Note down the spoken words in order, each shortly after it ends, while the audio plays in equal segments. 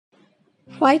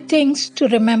5 things to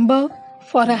remember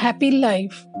for a happy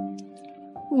life.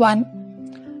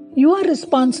 1. You are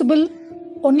responsible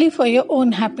only for your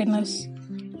own happiness,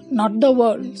 not the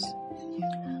world's.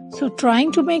 So,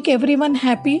 trying to make everyone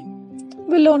happy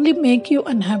will only make you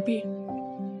unhappy.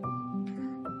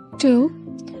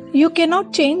 2. You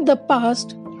cannot change the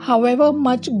past, however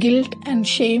much guilt and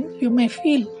shame you may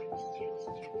feel.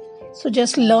 So,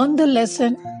 just learn the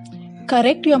lesson,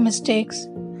 correct your mistakes,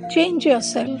 change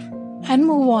yourself, and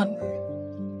move on.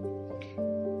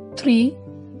 3.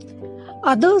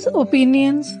 Others'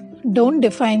 opinions don't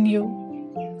define you.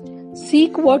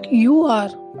 Seek what you are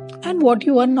and what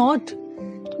you are not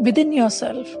within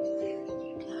yourself.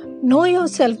 Know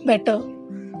yourself better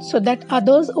so that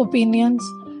others' opinions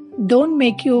don't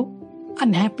make you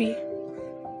unhappy.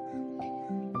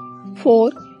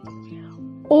 4.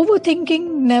 Overthinking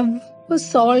never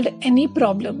solved any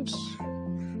problems.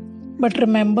 But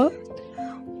remember,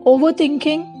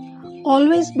 overthinking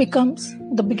always becomes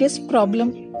the biggest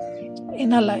problem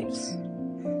in our lives.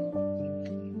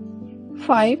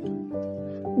 5.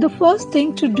 The first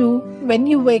thing to do when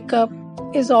you wake up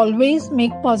is always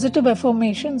make positive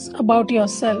affirmations about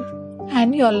yourself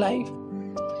and your life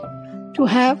to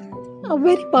have a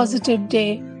very positive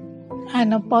day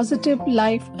and a positive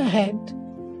life ahead.